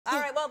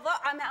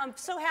Well, I'm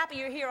so happy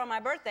you're here on my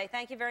birthday.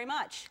 Thank you very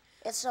much.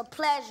 It's a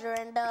pleasure,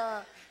 and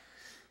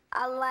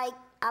I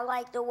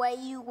like the way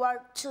you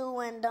work too,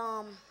 and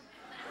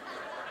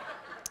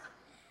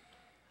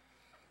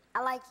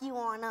I like you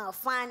on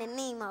Finding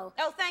Nemo.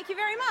 Oh, thank you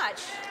very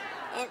much.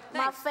 And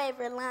Thanks. my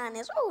favorite line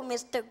is, "Oh,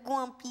 Mr.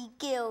 Grumpy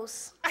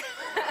Gills."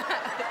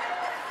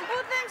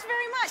 Well, thanks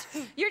very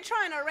much. You're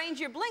trying to arrange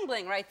your bling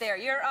bling right there.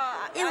 You're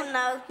you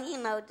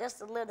know,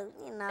 just a little,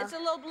 you know. It's a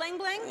little bling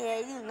bling. Yeah,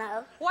 you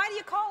know. Why do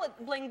you call it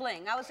bling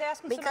bling? I was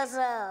asking. Because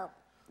the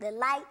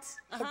lights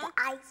hit the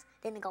ice,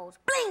 then it goes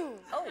bling.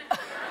 Oh.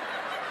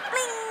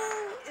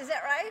 Bling. Is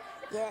that right?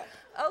 Yeah.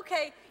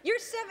 Okay. You're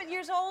 7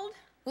 years old.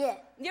 Yeah.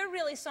 You're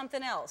really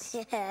something else.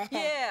 Yeah.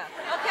 Yeah.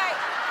 Okay.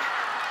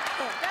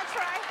 Yeah. That's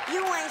right.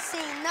 You ain't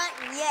seen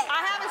nothing yet.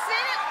 I haven't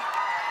seen it.